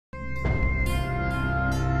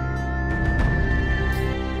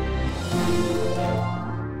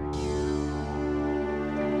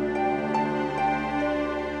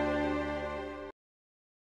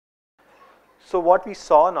So what we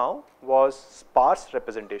saw now was sparse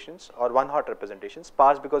representations or one-hot representations,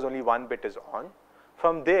 sparse because only one bit is on.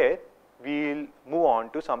 From there, we'll move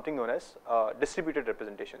on to something known as distributed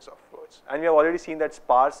representations of words. And we have already seen that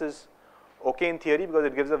sparse is okay in theory because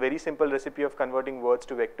it gives a very simple recipe of converting words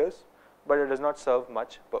to vectors, but it does not serve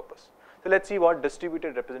much purpose. So let's see what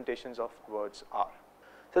distributed representations of words are.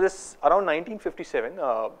 So this around 1957,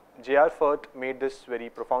 J.R. Firth made this very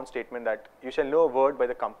profound statement that you shall know a word by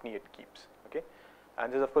the company it keeps. Okay,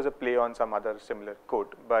 and this is of course a play on some other similar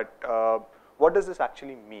quote. But what does this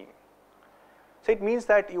actually mean? So it means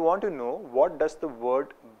that you want to know what does the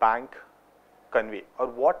word bank convey, or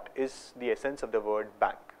what is the essence of the word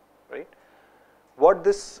bank, right? What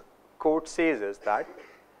this quote says is that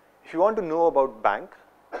if you want to know about bank,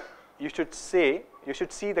 you should see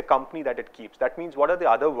the company that it keeps. That means what are the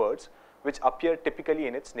other words which appear typically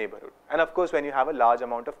in its neighborhood. And of course, when you have a large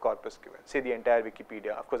amount of corpus given, say the entire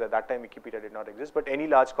Wikipedia, of course at that time Wikipedia did not exist, but any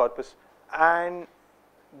large corpus, and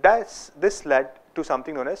this led to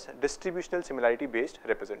something known as distributional similarity based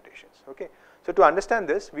representations. Okay, so to understand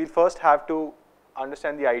this, we'll first have to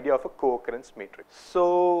understand the idea of a co-occurrence matrix.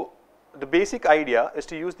 So the basic idea is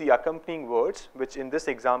to use the accompanying words, which in this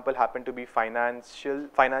example happen to be financial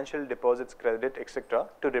deposits, credit, etc.,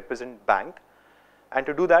 to represent bank. And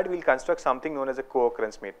to do that, we'll construct something known as a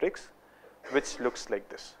co-occurrence matrix, which looks like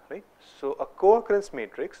this, right? So a co-occurrence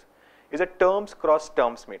matrix is a terms cross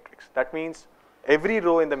terms matrix. That means every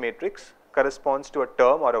row in the matrix corresponds to a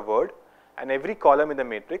term or a word, and every column in the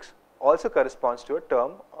matrix also corresponds to a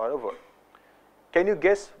term or a word. Can you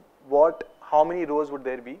guess how many rows would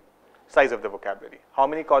there be? Size of the vocabulary. How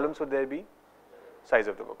many columns would there be? Size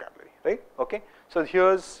of the vocabulary, right? Okay. So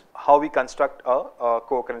here's how we construct a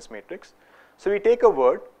co-occurrence matrix. So we take a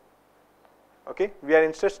word, okay, we are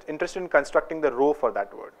interested in constructing the row for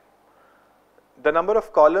that word. The number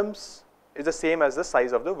of columns is the same as the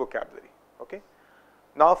size of the vocabulary, okay.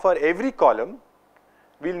 Now for every column,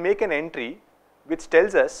 we'll make an entry which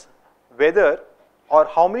tells us whether or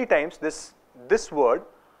how many times this word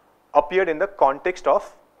appeared in the context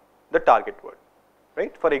of the target word,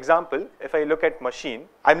 right? For example, if I look at machine,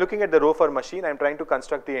 I'm looking at the row for machine, I'm trying to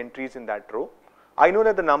construct the entries in that row. I know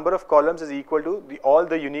that the number of columns is equal to all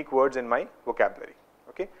the unique words in my vocabulary,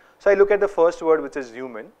 okay? So I look at the first word, which is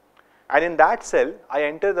human, and in that cell, I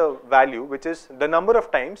enter the value, which is the number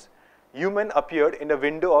of times human appeared in a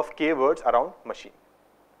window of k words around machine.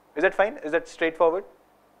 Is that fine? Is that straightforward,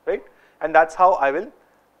 right? And that's how I will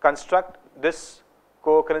construct this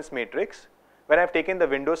co-occurrence matrix when I've taken the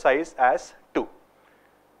window size as 2.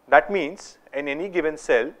 That means in any given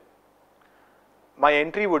cell, my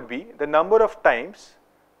entry would be the number of times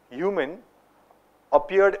human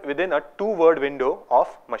appeared within a 2-word window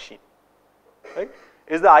of machine, right?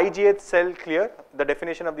 Is the igth cell clear? The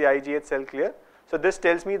definition of the igth cell clear? So this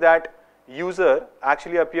tells me that user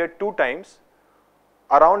actually appeared 2 times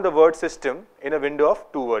around the word system in a window of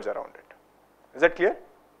 2 words around it. Is that clear?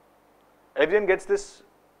 Everyone gets this,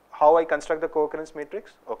 how I construct the co-occurrence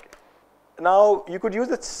matrix? Okay. Now you could use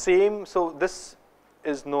the same, so this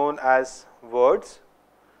is known as words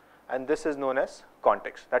and this is known as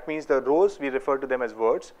context. That means the rows we refer to them as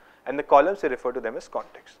words and the columns we refer to them as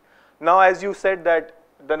context. Now as you said that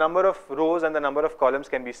the number of rows and the number of columns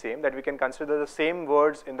can be same, that we can consider the same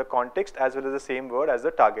words in the context as well as the same word as the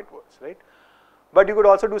target words, right? But you could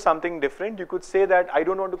also do something different. You could say that I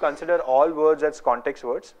don't want to consider all words as context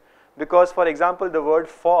words because, for example, the word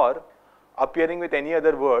for appearing with any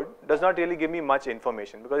other word does not really give me much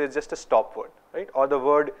information because it's just a stop word, right? Or the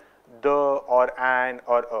word the or an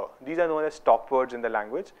or a. These are known as stop words in the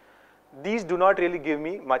language. These do not really give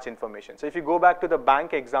me much information. So if you go back to the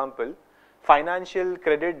bank example, financial,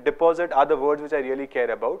 credit, deposit are the words which I really care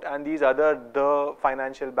about, and these other, the,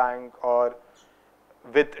 financial, bank, or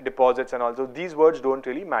with, deposits and also, these words don't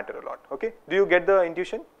really matter a lot, okay? Do you get the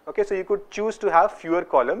intuition? Okay, so you could choose to have fewer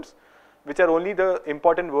columns which are only the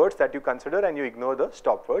important words that you consider and you ignore the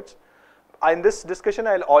stop words. In this discussion,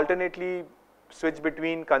 I'll alternately switch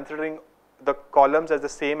between considering the columns as the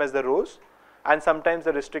same as the rows and sometimes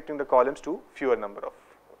restricting the columns to fewer number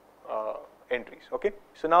of entries, okay?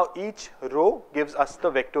 So now each row gives us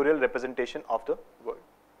the vectorial representation of the word.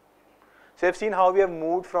 So you've seen how we have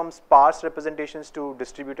moved from sparse representations to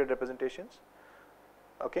distributed representations,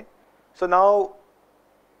 okay? So now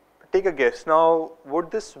take a guess. Now would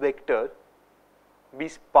this vector be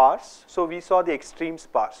sparse? So we saw the extreme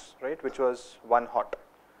sparse, right, which was 1 hot.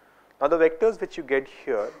 Now the vectors which you get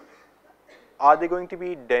here, are they going to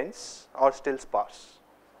be dense or still sparse?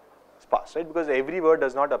 Sparse, right, because every word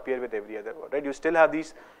does not appear with every other word, right? You still have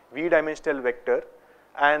these v-dimensional vector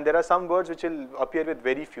and there are some words which will appear with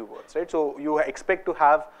very few words, right? So you expect to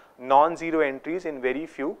have non-zero entries in very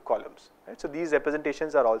few columns, right? So these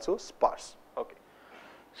representations are also sparse. Okay.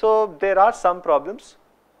 So there are some problems,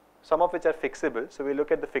 some of which are fixable. So we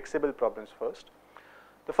look at the fixable problems first.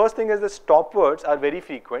 The first thing is the stop words are very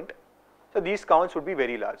frequent. So these counts would be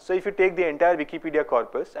very large. So if you take the entire Wikipedia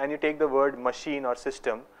corpus and you take the word machine or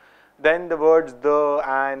system, then the words the,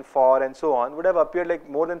 and, for, and so on would have appeared like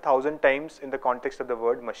more than 1,000 times in the context of the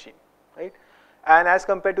word machine, right? And as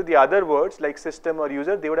compared to the other words like system or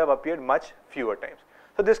user, they would have appeared much fewer times.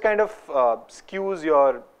 So this kind of skews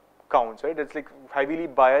your counts, right? It's like heavily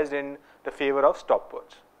biased in the favor of stop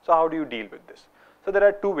words. So how do you deal with this? So there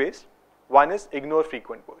are two ways. One is ignore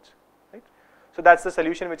frequent words, right? So that's the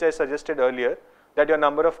solution which I suggested earlier, that your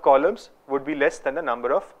number of columns would be less than the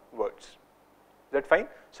number of words. Is that fine?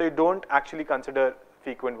 So you don't actually consider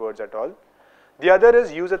frequent words at all. The other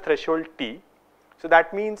is use a threshold T. So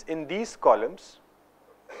that means in these columns,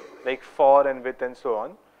 like for and with and so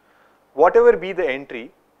on, whatever be the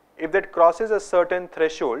entry, if that crosses a certain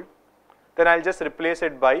threshold, then I'll just replace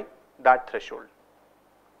it by that threshold.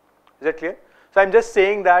 Is that clear? So I'm just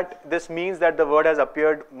saying that this means that the word has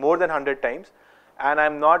appeared more than 100 times, and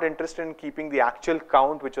I'm not interested in keeping the actual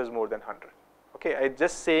count which was more than 100. Okay, I'm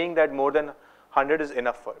just saying that more than 100 is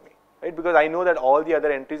enough for me, right? Because I know that all the other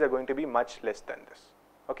entries are going to be much less than this.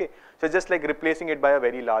 Okay, so just like replacing it by a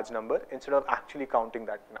very large number instead of actually counting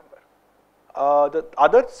that number. The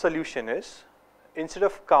other solution is, instead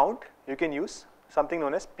of count, you can use something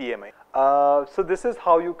known as PMI. So this is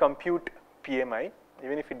how you compute PMI.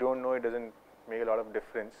 Even if you don't know, it doesn't make a lot of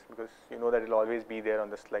difference because you know that it will always be there on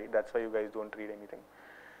the slide. That's why you guys don't read anything.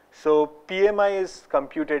 So PMI is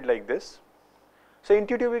computed like this. So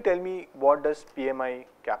intuitively tell me, what does PMI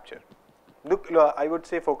capture? Look, I would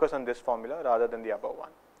say focus on this formula rather than the above one.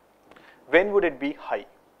 When would it be high?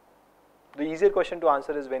 The easier question to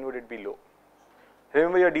answer is when would it be low?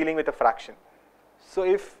 Remember, you're dealing with a fraction. So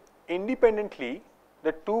if independently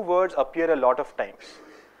the two words appear a lot of times,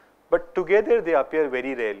 but together they appear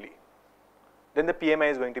very rarely, then the PMI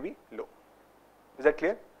is going to be low. Is that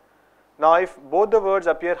clear? Now if both the words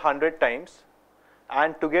appear 100 times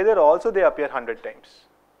and together also they appear 100 times,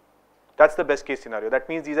 that's the best case scenario. That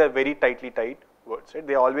means these are very tightly tied words, right?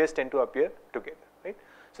 They always tend to appear together, right?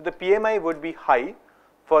 So the PMI would be high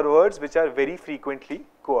for words which are very frequently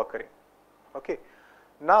co-occurring. Okay.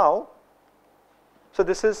 Now, so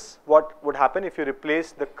this is what would happen if you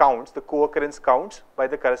replace the counts, the co-occurrence counts, by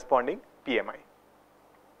the corresponding PMI.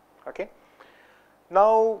 Okay.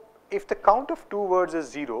 Now, if the count of two words is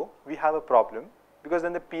 0, we have a problem because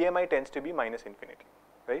then the PMI tends to be minus infinity,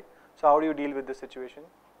 right? So how do you deal with this situation?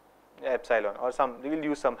 Epsilon or we will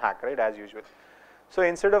use some hack, right, as usual. So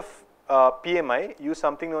instead of PMI, use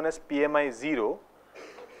something known as PMI 0,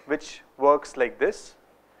 which works like this.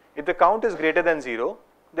 If the count is greater than 0,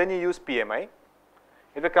 then you use PMI.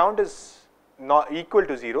 If the count is not equal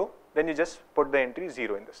to 0, then you just put the entry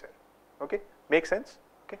 0 in the cell. Okay, makes sense?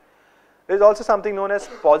 Okay. There is also something known as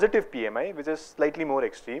positive PMI, which is slightly more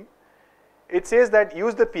extreme. It says that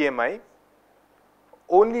use the PMI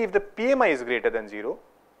only if the PMI is greater than 0,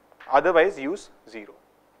 otherwise use 0.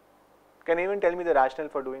 Can anyone tell me the rationale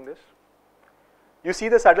for doing this? You see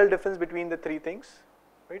the subtle difference between the three things,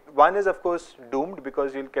 right? One is of course doomed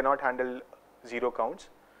because you cannot handle 0 counts.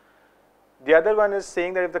 The other one is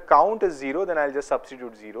saying that if the count is 0, then I'll just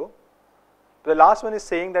substitute 0. The last one is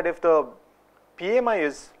saying that if the PMI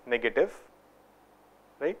is negative,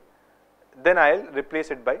 right, then I'll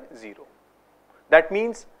replace it by 0. That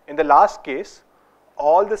means in the last case,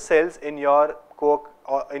 all the cells in your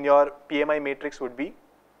PMI matrix would be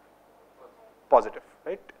positive,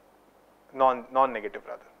 right? Non-negative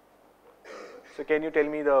rather. So can you tell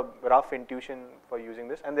me the rough intuition for using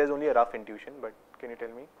this? And there's only a rough intuition, but can you tell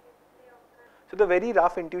me? So the very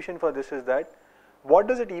rough intuition for this is that, what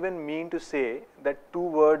does it even mean to say that two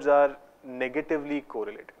words are negatively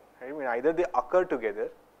correlated? Right? I mean, either they occur together,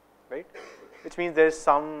 right, which means there is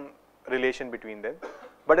some relation between them,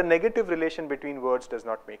 but a negative relation between words does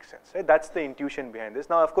not make sense. Right? That's the intuition behind this.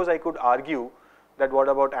 Now, of course, I could argue that what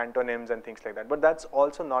about antonyms and things like that, but that's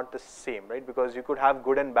also not the same, right? Because you could have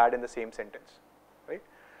good and bad in the same sentence, right?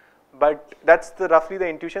 But that's roughly the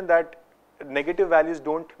intuition, that negative values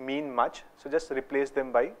don't mean much, so just replace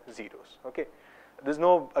them by zeros. Okay, there's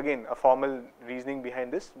no, again, a formal reasoning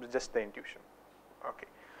behind this, it's just the intuition. Okay,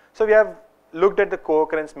 so we have looked at the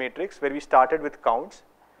co-occurrence matrix where we started with counts.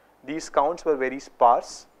 These counts were very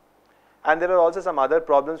sparse, and there are also some other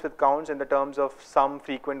problems with counts in the terms of some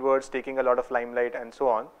frequent words taking a lot of limelight and so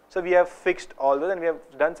on. So we have fixed all those, and we have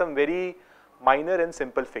done some very minor and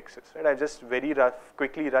simple fixes, right? I just very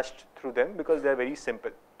quickly rushed through them because they are very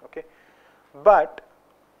simple, okay? But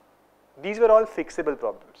these were all fixable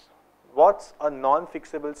problems. What's a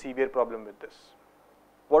non-fixable severe problem with this?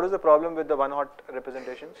 What is the problem with the one-hot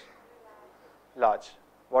representations? Large.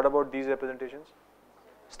 What about these representations?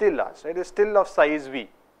 Still large, right? It's still of size V.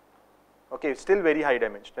 Okay, still very high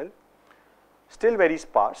dimensional, still very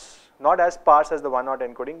sparse, not as sparse as the one-hot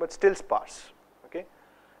encoding, but still sparse, okay?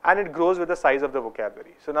 And it grows with the size of the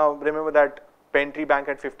vocabulary. So now remember that pen tree bank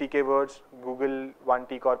had 50K words, Google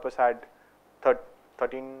 1T corpus had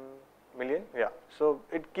 13 million, yeah. So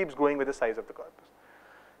it keeps growing with the size of the corpus.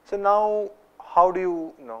 So now how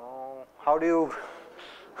do you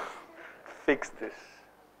fix this?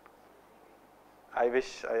 I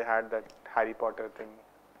wish I had that Harry Potter thing.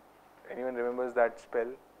 Anyone remembers that spell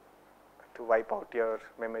to wipe out your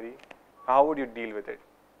memory? How would you deal with it?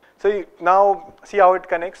 So now see how it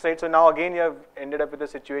connects, right? So now again you have ended up with a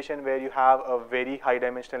situation where you have a very high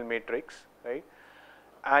dimensional matrix, right?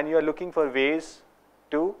 And you are looking for ways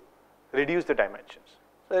to reduce the dimensions.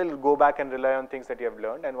 So you'll go back and rely on things that you have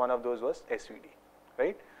learned, and one of those was SVD,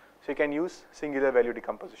 right? So you can use singular value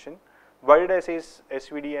decomposition. Why did I say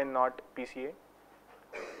SVD and not PCA?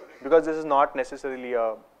 Because this is not necessarily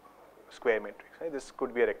a square matrix, right? This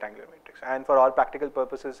could be a rectangular matrix, and for all practical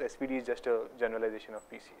purposes SVD is just a generalization of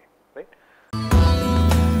PCA, right?